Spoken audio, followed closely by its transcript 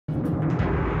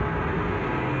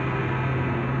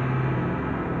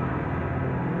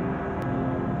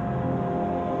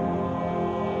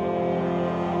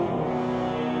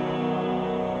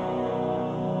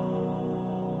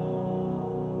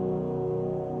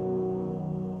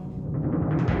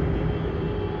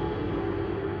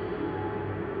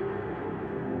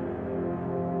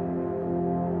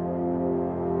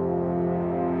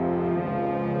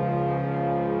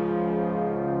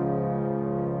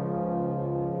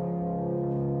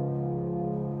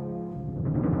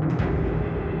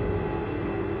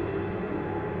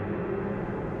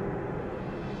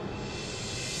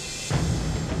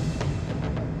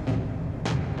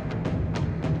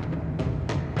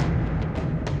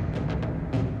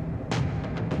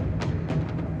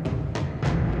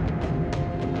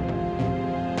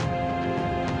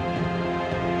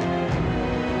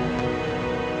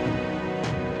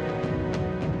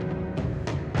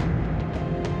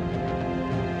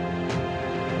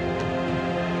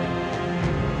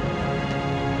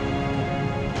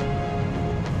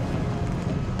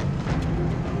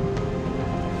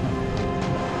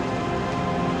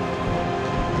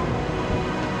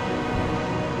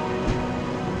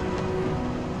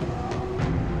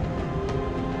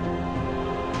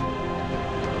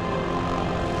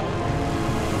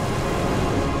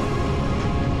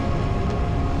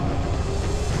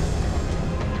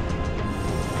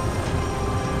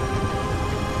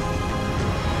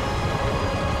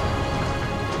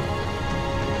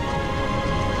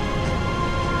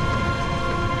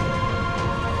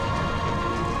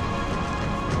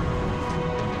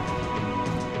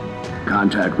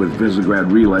Contact with Visegrad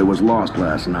Relay was lost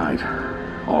last night.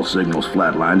 All signals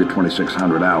flatlined at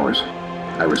 2600 hours.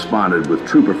 I responded with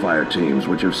trooper fire teams,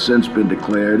 which have since been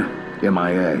declared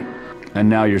MIA. And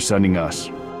now you're sending us.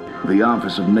 The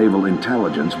Office of Naval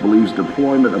Intelligence believes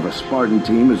deployment of a Spartan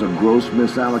team is a gross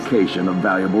misallocation of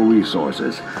valuable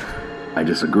resources. I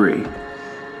disagree.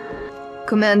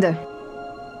 Commander.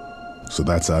 So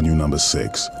that's our new number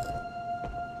 6.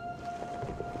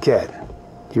 Cat,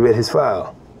 you read his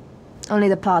file? Only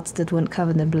the parts that weren't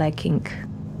covered in black ink.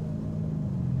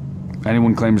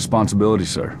 Anyone claim responsibility,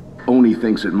 sir? Oni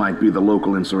thinks it might be the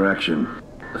local insurrection.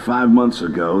 5 months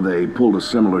ago, they pulled a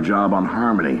similar job on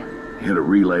Harmony. Hit a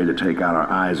relay to take out our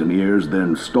eyes and ears,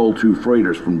 then stole 2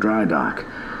 freighters from dry dock.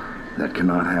 That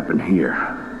cannot happen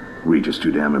here. Reach is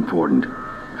too damn important.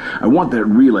 I want that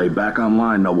relay back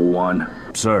online, Noble One.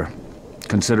 Sir,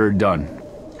 consider it done.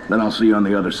 Then I'll see you on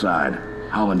the other side.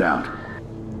 Holland out.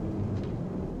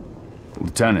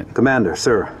 Lieutenant. Commander,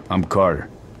 sir. I'm Carter,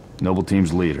 Noble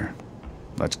Team's leader.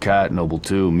 That's Kat, Noble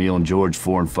 2, Emil and George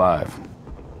 4 and 5.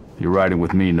 You're riding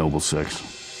with me, Noble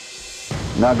 6.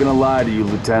 Not gonna lie to you,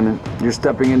 Lieutenant. You're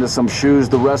stepping into some shoes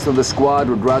the rest of the squad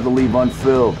would rather leave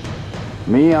unfilled.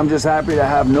 Me, I'm just happy to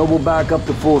have Noble back up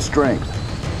to full strength.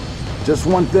 Just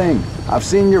one thing, I've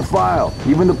seen your file,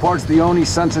 even the parts the Oni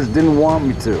censors didn't want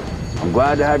me to. I'm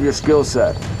glad to have your skill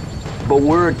set. But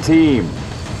we're a team.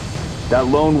 That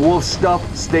lone wolf stuff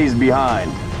stays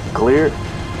behind. Clear?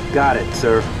 Got it,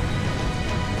 sir.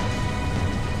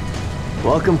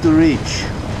 Welcome to Reach.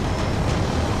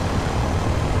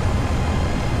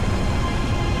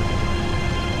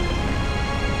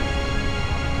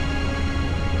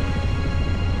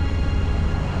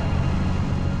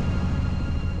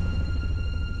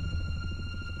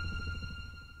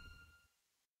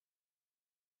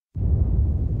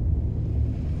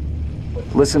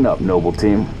 Listen up, Noble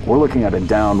Team. We're looking at a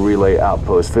down relay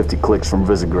outpost 50 clicks from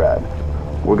Visegrad.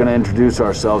 We're gonna introduce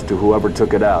ourselves to whoever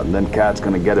took it out, and then Kat's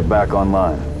gonna get it back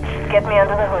online. Get me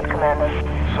under the hood, Commander.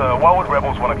 Sir, why would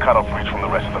rebels want to cut off Reach from the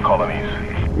rest of the colonies?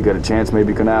 You got a chance,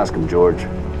 maybe you can ask him, George.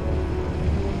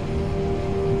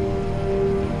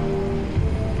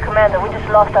 Commander, we just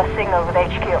lost our signal with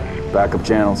HQ. Backup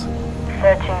channels?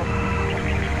 Searching.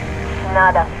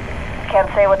 Nada. Can't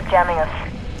say what's jamming us.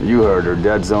 You heard her.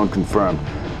 Dead zone confirmed.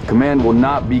 Command will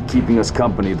not be keeping us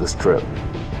company this trip.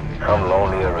 I'm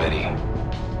lonely already.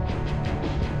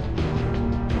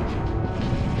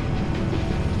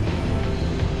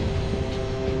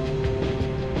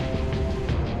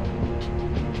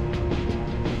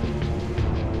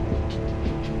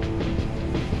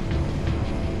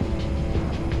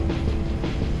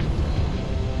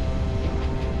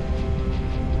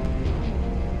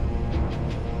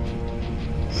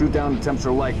 Shoot down attempts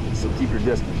are likely, so keep your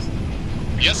distance.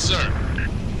 Yes, sir.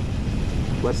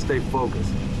 Let's stay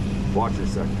focused. Watch your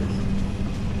sectors.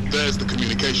 There's the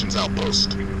communications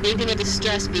outpost. Reading a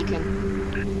distress beacon.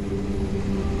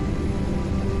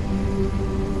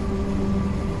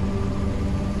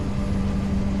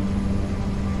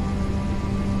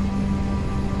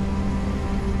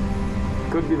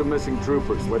 Could be the missing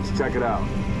troopers. Let's check it out.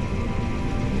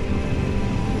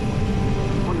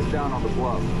 One is down on the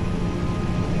bluff.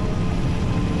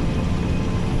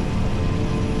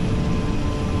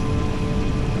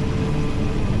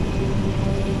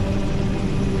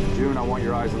 June, I want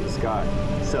your eyes on the sky.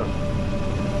 Sir.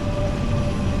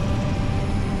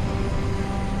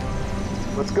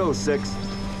 Let's go, 6.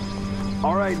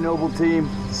 All right, Noble Team.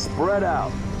 Spread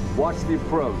out. Watch the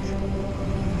approach.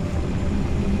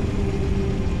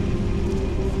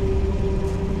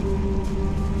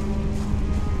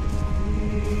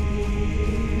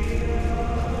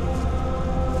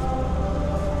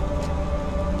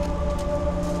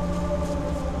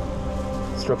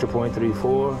 Structure point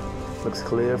 34 looks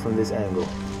clear from this angle.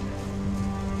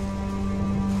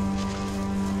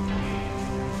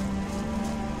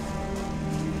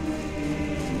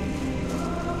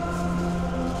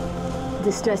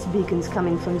 Distress beacons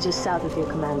coming from just south of here,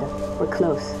 Commander. We're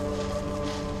close.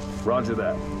 Roger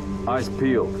that. Eyes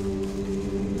peeled.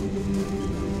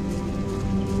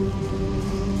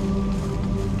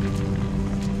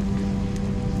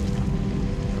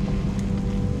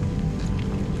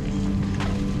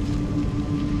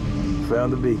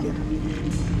 Found the beacon.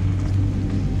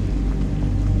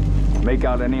 Make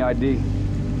out any ID?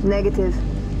 Negative,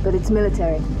 but it's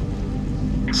military.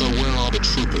 So where are the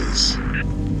troopers?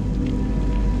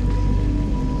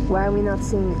 Why are we not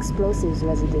seeing explosives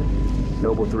residue?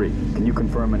 Noble 3, can you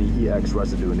confirm any EX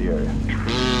residue in the area?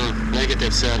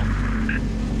 Negative, sir.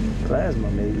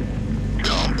 Plasma, maybe.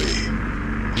 Can't be.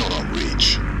 Not on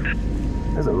Reach.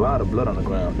 There's a lot of blood on the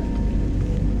ground.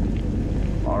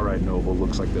 All right, Noble,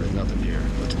 looks like there's nothing here.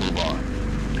 Let's move on.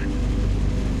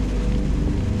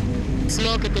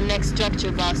 Smoke at the next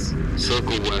structure, boss.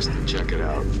 Circle west and check it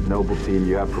out. Noble team,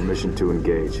 you have permission to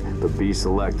engage, but be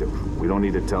selective. We don't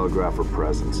need to telegraph our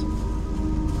presence.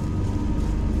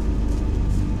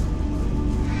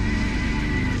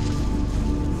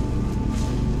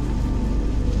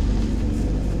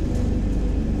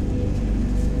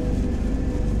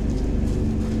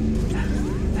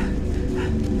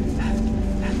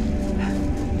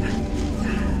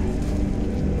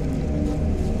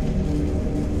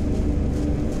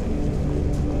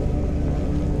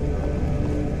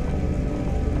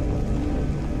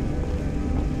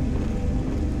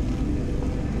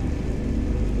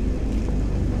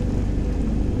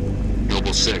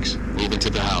 Noble 6, move into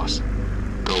the house.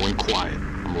 Go in quiet.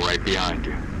 I'm right behind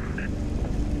you.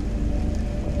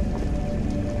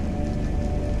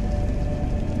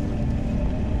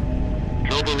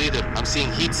 Noble leader, I'm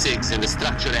seeing heat sinks in the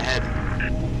structure ahead.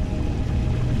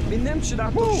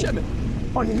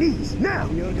 On your knees, now!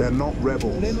 They're not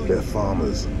rebels, they're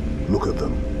farmers. Look at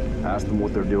them. Ask them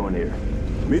what they're doing here.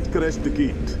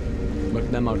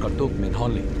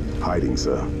 Hiding,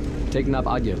 sir.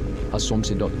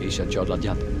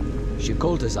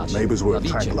 Neighbors were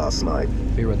attacked last night.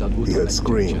 He heard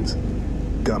screams,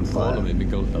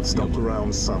 gunfire, stopped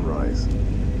around sunrise.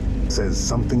 Says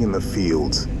something in the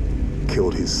fields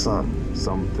killed his son.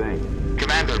 Something.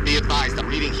 Commander, be advised, I'm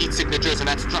reading heat signatures in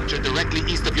that structure directly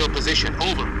east of your position.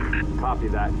 Over. Copy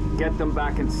that. Get them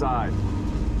back inside.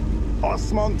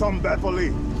 Osman Tom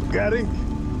Bethely, getting?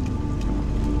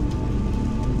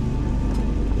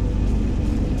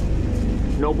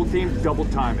 Noble team, double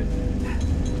time it.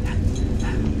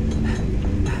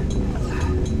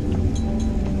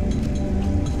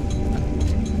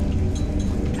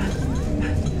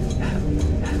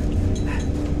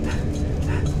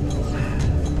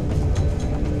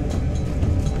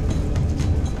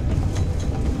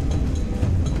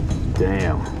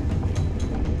 Damn.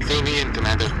 Fill me in,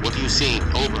 Commander. What are you seeing?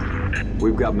 Over.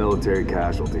 We've got military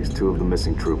casualties, 2 of the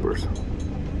missing troopers.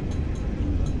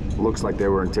 Looks like they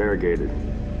were interrogated.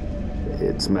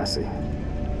 It's messy.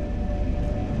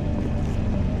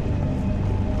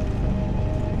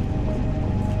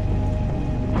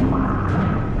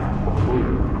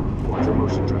 Watch your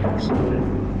motion trackers.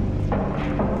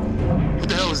 What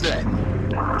the hell is that?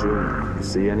 June,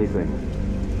 see anything?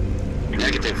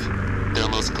 Negative.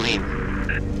 Thermal's clean.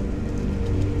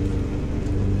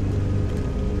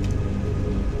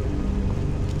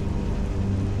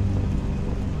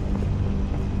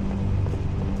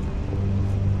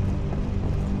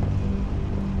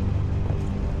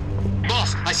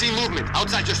 Boss, I see movement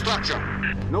outside your structure.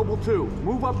 Noble 2,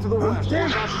 move up to the west. Damn,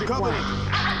 Not to be cover.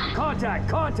 flanked. Contact!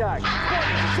 Contact!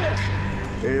 Assist!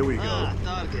 Here we go.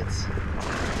 Targets.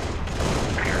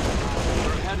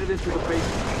 We're headed into the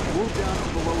basement. Move down to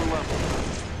the lower level.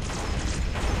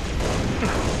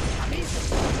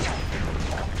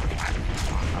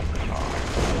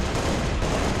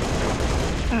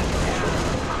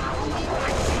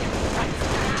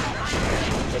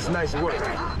 That's nice work.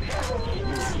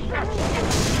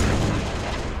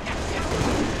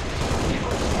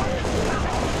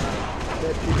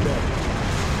 Let's keep that.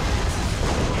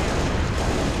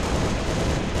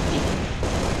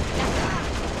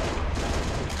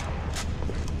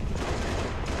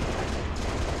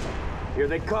 Here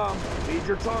they come. Lead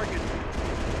your target.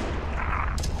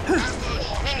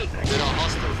 Hey! There are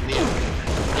hostiles near.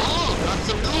 Oh, got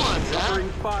some new ones, huh?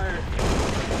 Covering fire.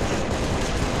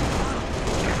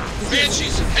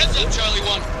 Banshees, heads up, Charlie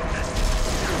 1.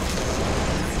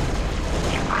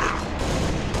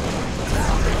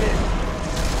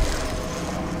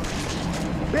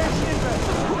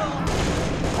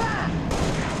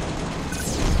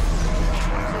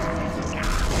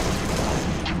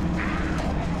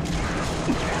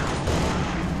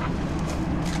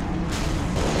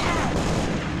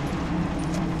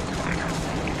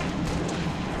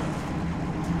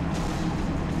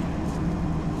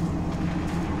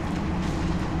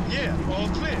 All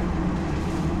clear.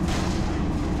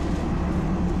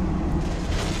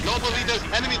 Noble leaders,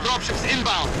 enemy dropships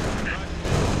inbound.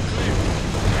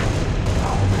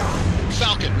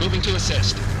 Falcon, moving to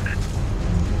assist.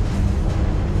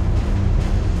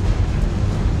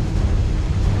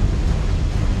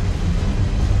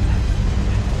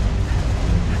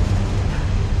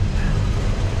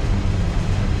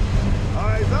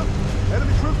 Eyes up.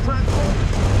 Enemy troop transport.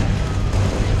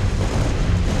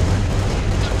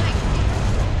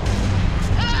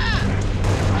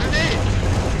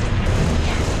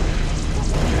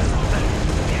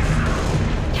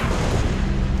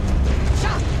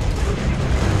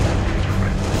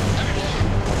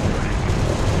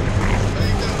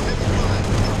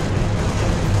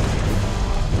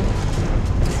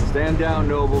 Stand down,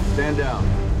 Noble. Stand down.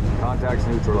 Contacts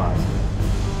neutralized.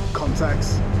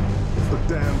 Contacts? It's the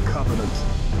damn Covenant.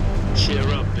 Cheer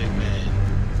up, big man.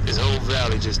 This whole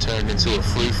valley just turned into a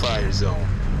free fire zone.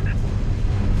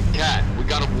 Cat, we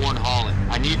gotta warn Holland.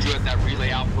 I need you at that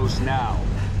relay outpost now.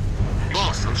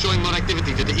 Boss, I'm showing more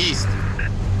activity to the east.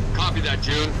 Copy that,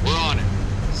 June. We're on it.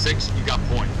 6, you got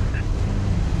point.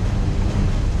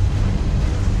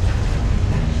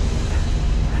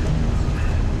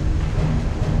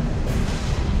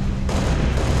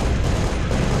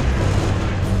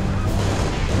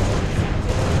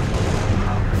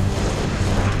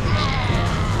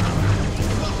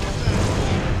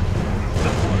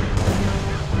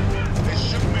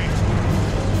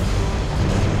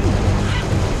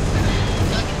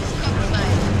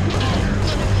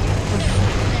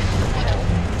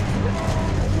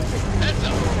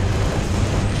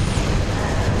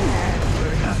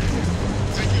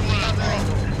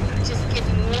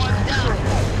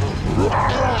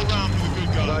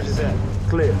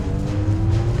 Clear.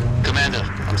 Commander,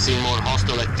 I'm seeing more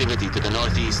hostile activity to the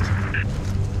northeast.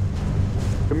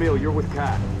 Camille, you're with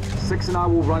Cat. 6 and I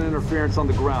will run interference on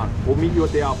the ground. We'll meet you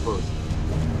at the outpost.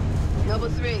 Noble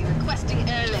 3, requesting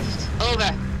airlift.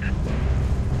 Over.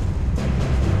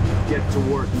 Get to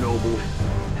work, Noble.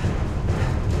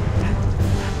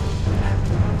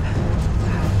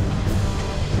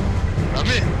 I'm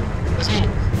in. Let's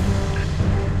move.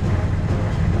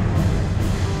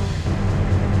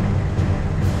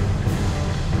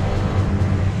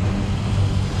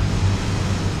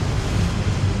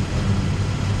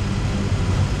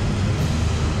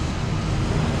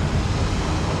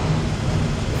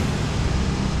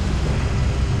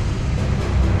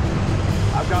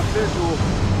 I've got visual.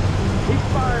 Keep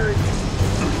firing.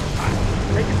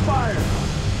 Taking fire.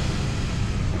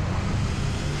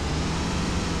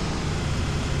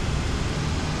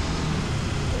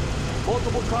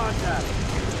 Multiple contacts.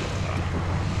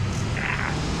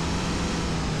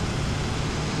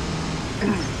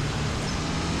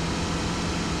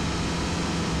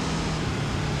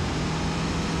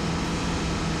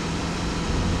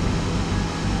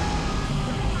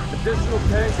 Additional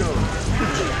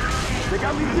tangos. They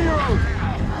got me zeroed!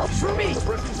 For me!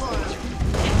 Pressing fire.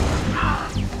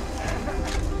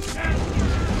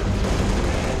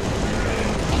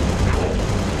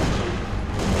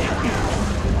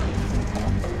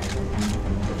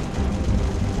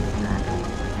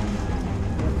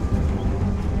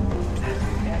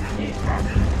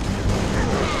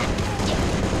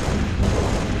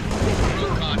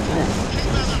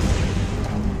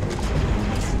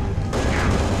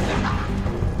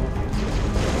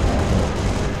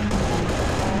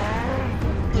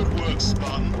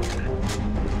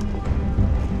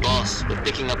 Boss, we're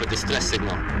picking up a distress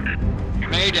signal.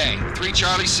 Mayday, 3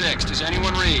 Charlie 6. Does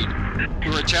anyone read?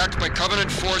 We were attacked by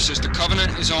Covenant forces. The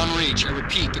Covenant is en reach. I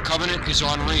repeat, the Covenant is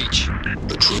en reach.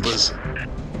 The troopers?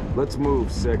 Let's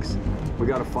move, 6. We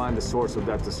gotta find the source of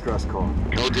that distress call.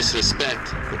 No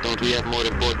disrespect, but don't we have more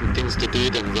important things to do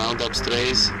than round up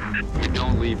strays? We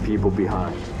don't leave people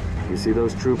behind. You see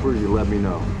those troopers, you let me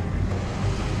know.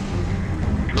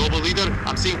 Noble Leader,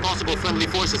 I'm seeing possible friendly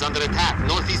forces under attack,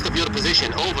 northeast of your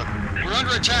position. Over. We're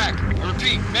under attack. I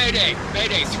repeat, Mayday.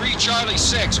 Mayday, 3 Charlie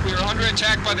 6. We are under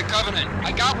attack by the Covenant.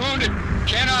 I got wounded.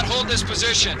 Cannot hold this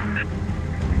position.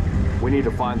 We need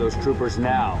to find those troopers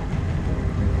now.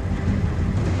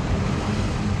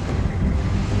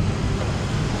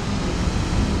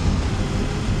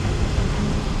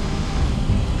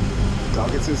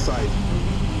 Targets in sight.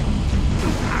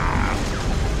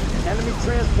 Enemy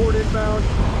transport inbound.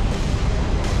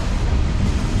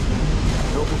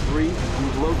 Noble 3,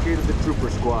 we've located the trooper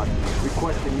squad.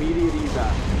 Request immediate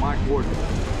evac. My coordinates.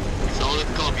 Solid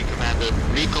copy, Commander.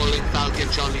 Recalling Falcon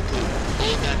Charlie 2.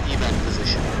 Hold that evac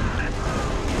position.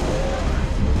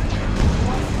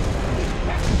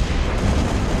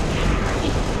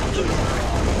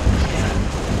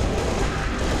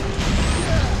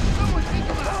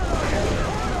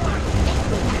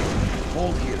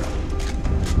 Hold here.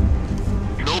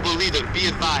 Noble Leader, be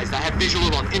advised. I have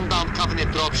visual on inbound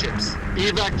Covenant dropships.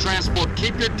 Evac transport,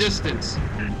 keep your distance.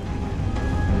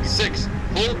 6,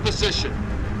 hold position.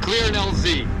 Clear an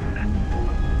LZ.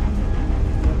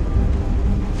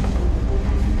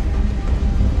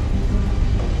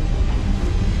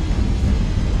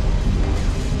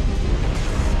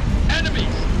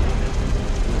 Enemies!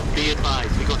 Be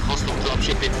advised, we got hostile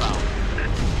dropship inbound.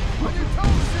 On your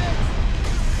toes,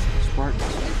 6!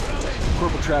 Spartans.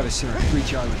 Corporal Travis, sir. 3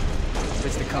 Charlie.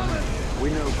 It's the Covenant.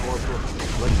 We know, Corporal.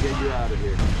 Let's get you out of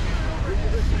here.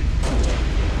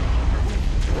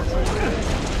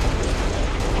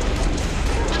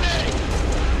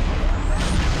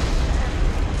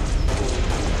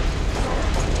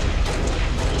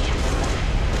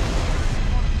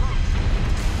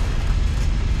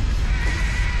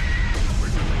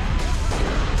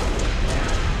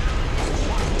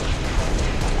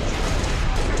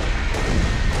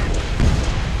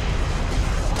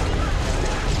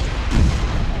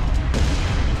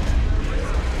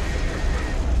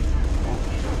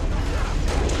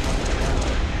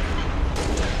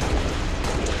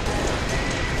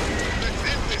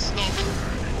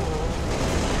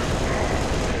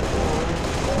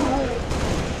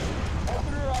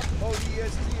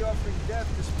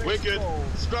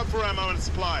 Scrub for ammo and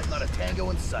supplies. Not a tango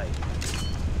in sight.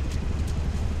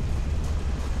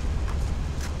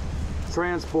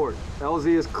 Transport. LZ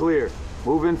is clear.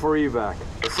 Move in for evac.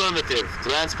 Affirmative.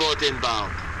 Transport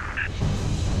inbound.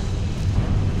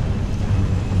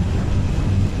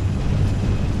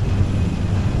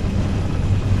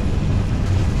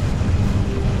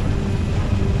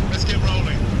 Let's get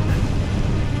rolling.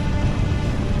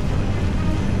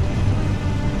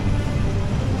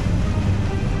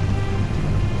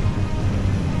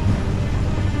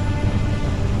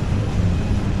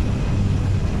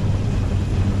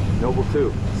 Noble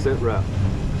 2, sit rep.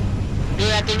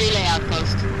 We're at the relay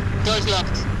outpost. Door's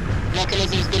locked.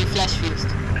 Mechanism's been flash fused.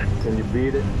 Can you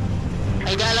beat it?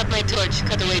 I dial up my torch,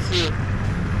 cut the way through.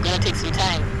 Gonna take some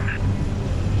time.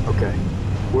 Okay.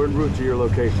 We're en route to your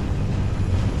location.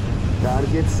 Gotta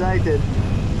get sighted.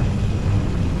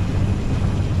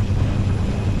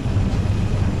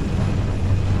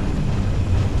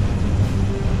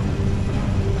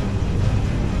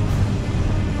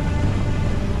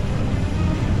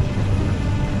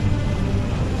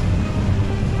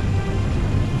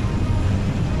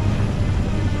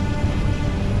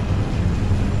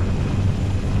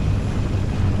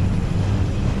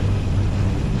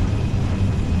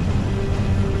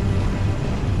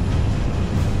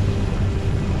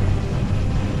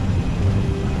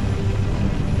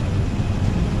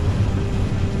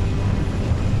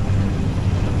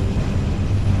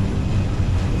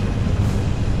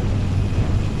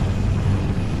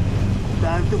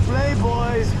 Time to play,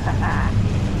 boys!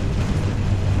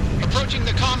 Approaching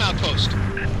the comm outpost.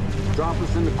 Drop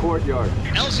us in the courtyard.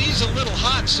 LZ's a little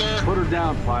hot, sir. Put her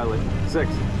down, pilot.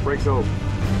 6, breaks over.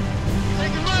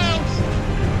 Taking rounds!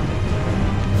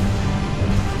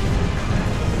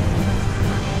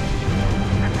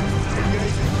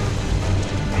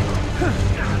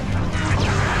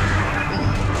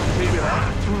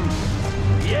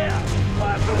 Yeah!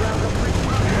 Five around the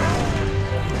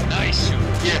Nice.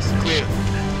 Yes, clear.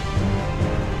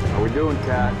 How we doing,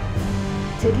 Cat?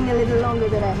 Taking a little longer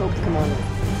than I hoped, Commander.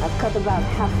 I've cut about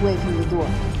halfway through the door.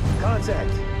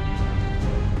 Contact!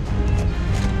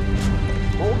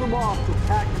 Hold them off so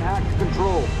Cat can hack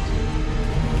control.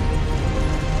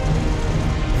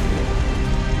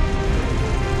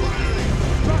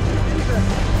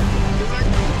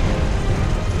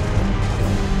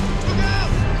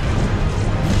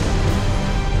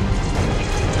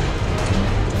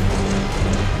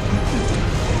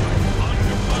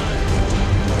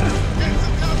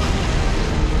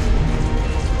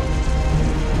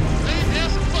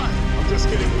 Just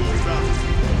getting warmed up.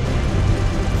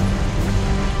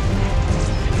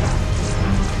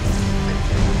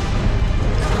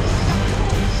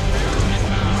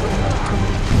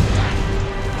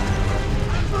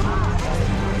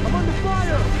 I'm under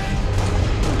fire!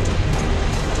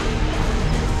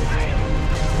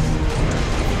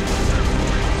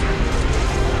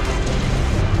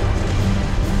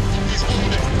 He's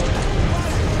holding.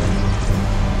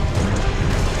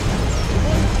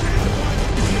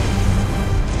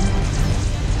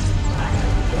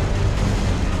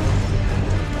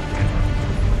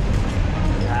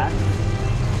 Cat?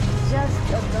 Just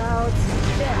about.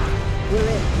 Yeah, we're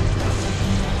in.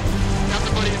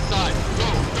 Everybody inside. Go,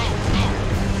 go, go.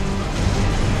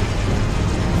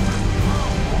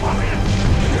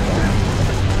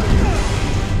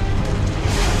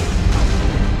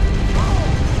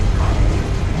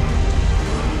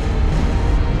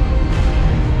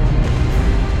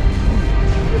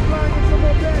 We're flying in some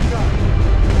more bad guys!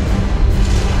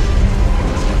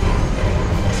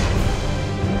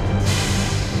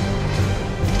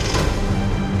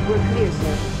 We're clear,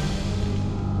 sir.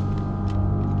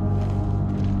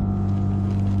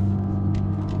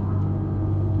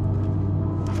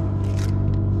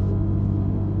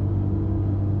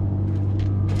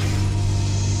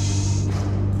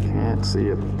 Can't see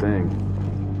a thing.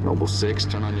 Noble 6,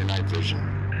 turn on your night vision.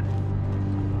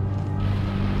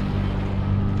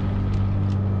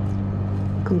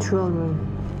 Control room.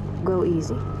 Go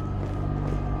easy.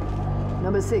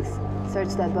 Number 6, search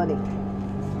that body.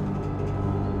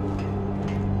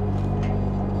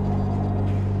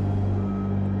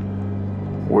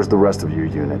 Where's the rest of your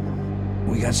unit?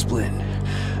 We got split.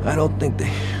 I don't think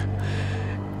they...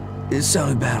 It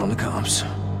sounded bad on the comms.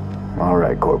 All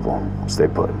right, Corporal. Stay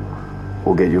put.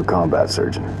 We'll get you a combat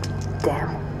surgeon.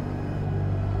 Damn.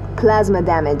 Plasma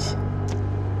damage.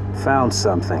 Found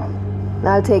something.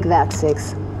 I'll take that,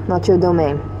 6. Not your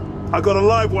domain. I got a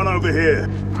live one over here.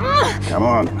 Come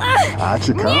on. Out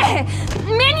you come. Nie!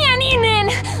 Mnie nie!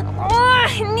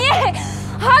 Nie!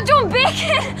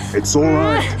 It's all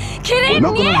right. We're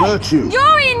not gonna hurt you.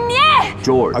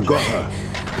 George. I got her.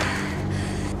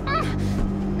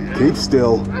 Keep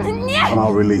still, and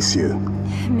I'll release you.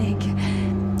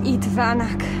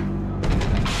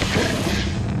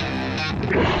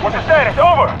 What's the status?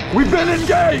 Over! We've been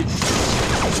engaged!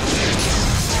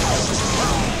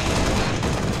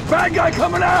 Bad guy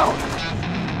coming out!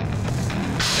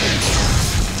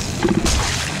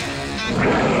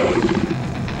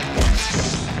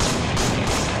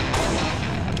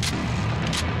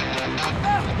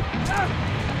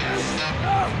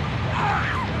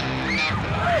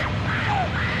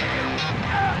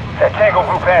 That Tango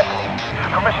group has me.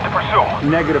 Permission to pursue.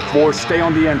 -4, stay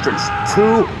on the entrance.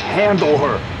 2, handle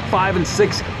her. 5 and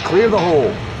 6, clear the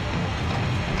hole.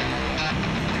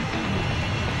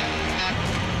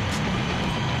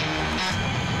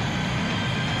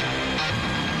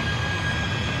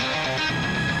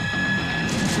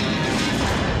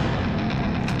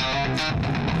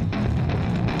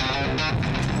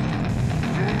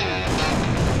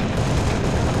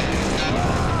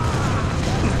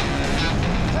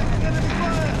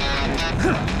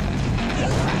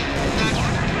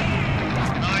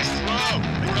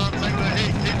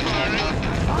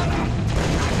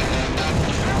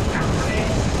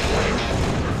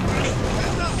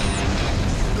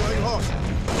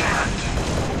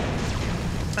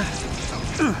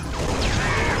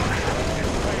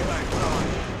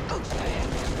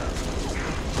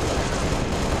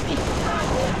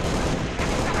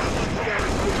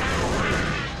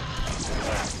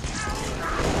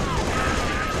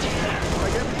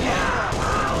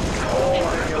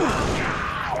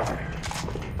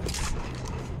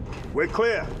 We're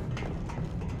clear.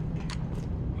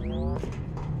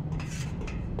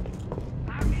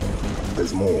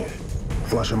 There's more.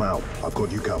 Flush them out. I've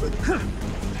got you covered.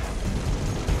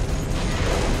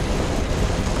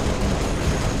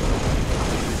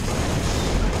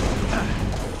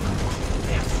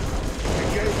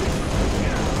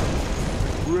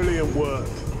 Brilliant work.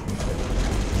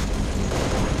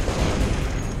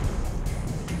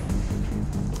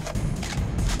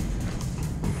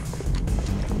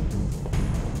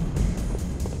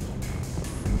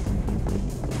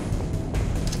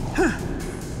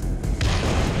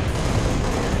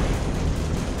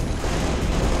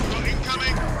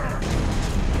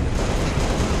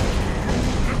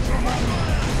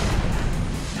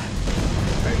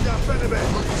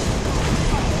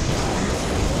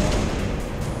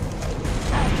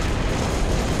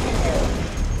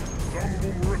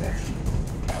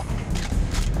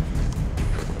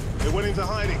 They went into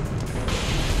hiding.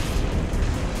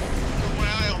 Got my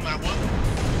eye on that one.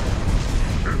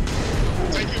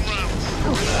 Taking rounds.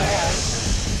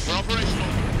 We're operational.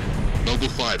 Noble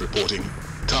 5 reporting.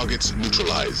 Targets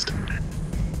neutralized.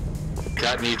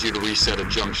 Cat needs you to reset a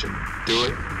junction. Do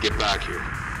it, get back here.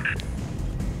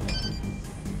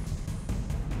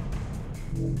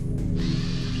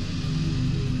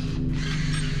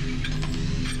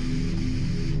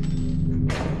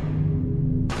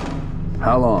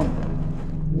 How long?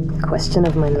 Question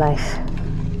of my life.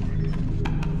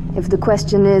 If the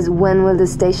question is, when will the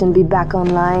station be back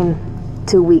online?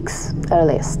 2 weeks,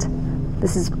 earliest.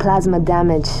 This is plasma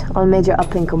damage. All major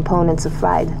uplink components are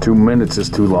fried. 2 minutes is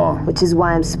too long. Which is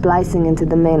why I'm splicing into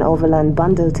the main overland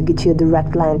bundle to get you a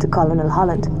direct line to Colonel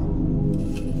Holland.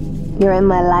 You're in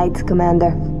my light,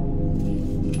 Commander.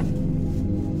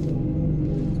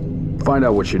 Find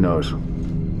out what she knows.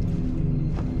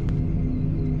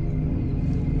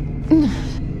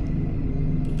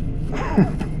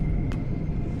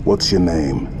 What's your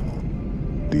name?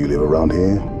 Do you live around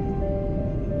here?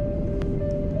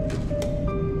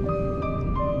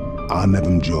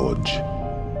 I'm George.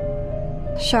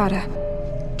 Shada.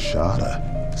 Shada?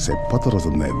 C'est pas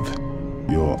Nev.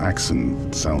 Your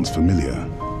accent sounds familiar.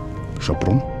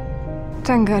 Chopron?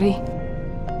 Tangari.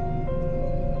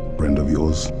 Friend of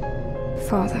yours?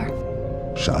 Father.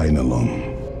 Shine along.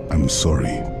 I'm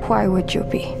sorry. Why would you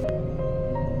be?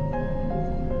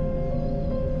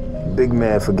 Big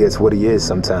man forgets what he is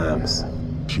sometimes.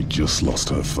 She just lost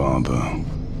her father.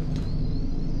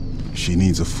 She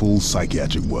needs a full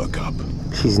psychiatric workup.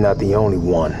 She's not the only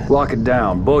one. Lock it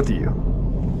down, both of you.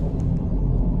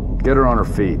 Get her on her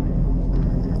feet.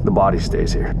 The body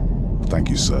stays here. Thank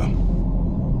you, sir.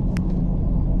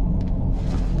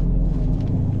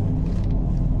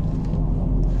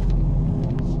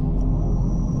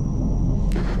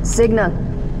 Signal.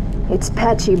 It's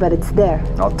patchy, but it's there.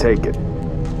 I'll take it.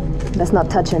 Let's not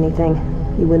touch anything.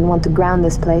 You wouldn't want to ground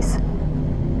this place.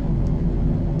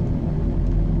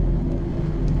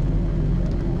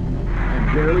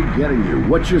 I'm barely getting you.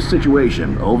 What's your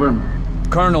situation? Over?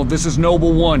 Colonel, this is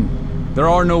Noble 1. There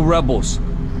are no rebels.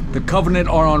 The Covenant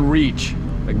are on Reach.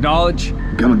 Acknowledge?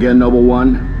 Come again, Noble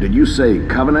 1? Did you say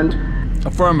Covenant?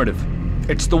 Affirmative.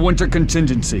 It's the Winter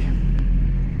Contingency.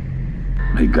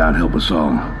 May God help us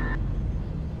all.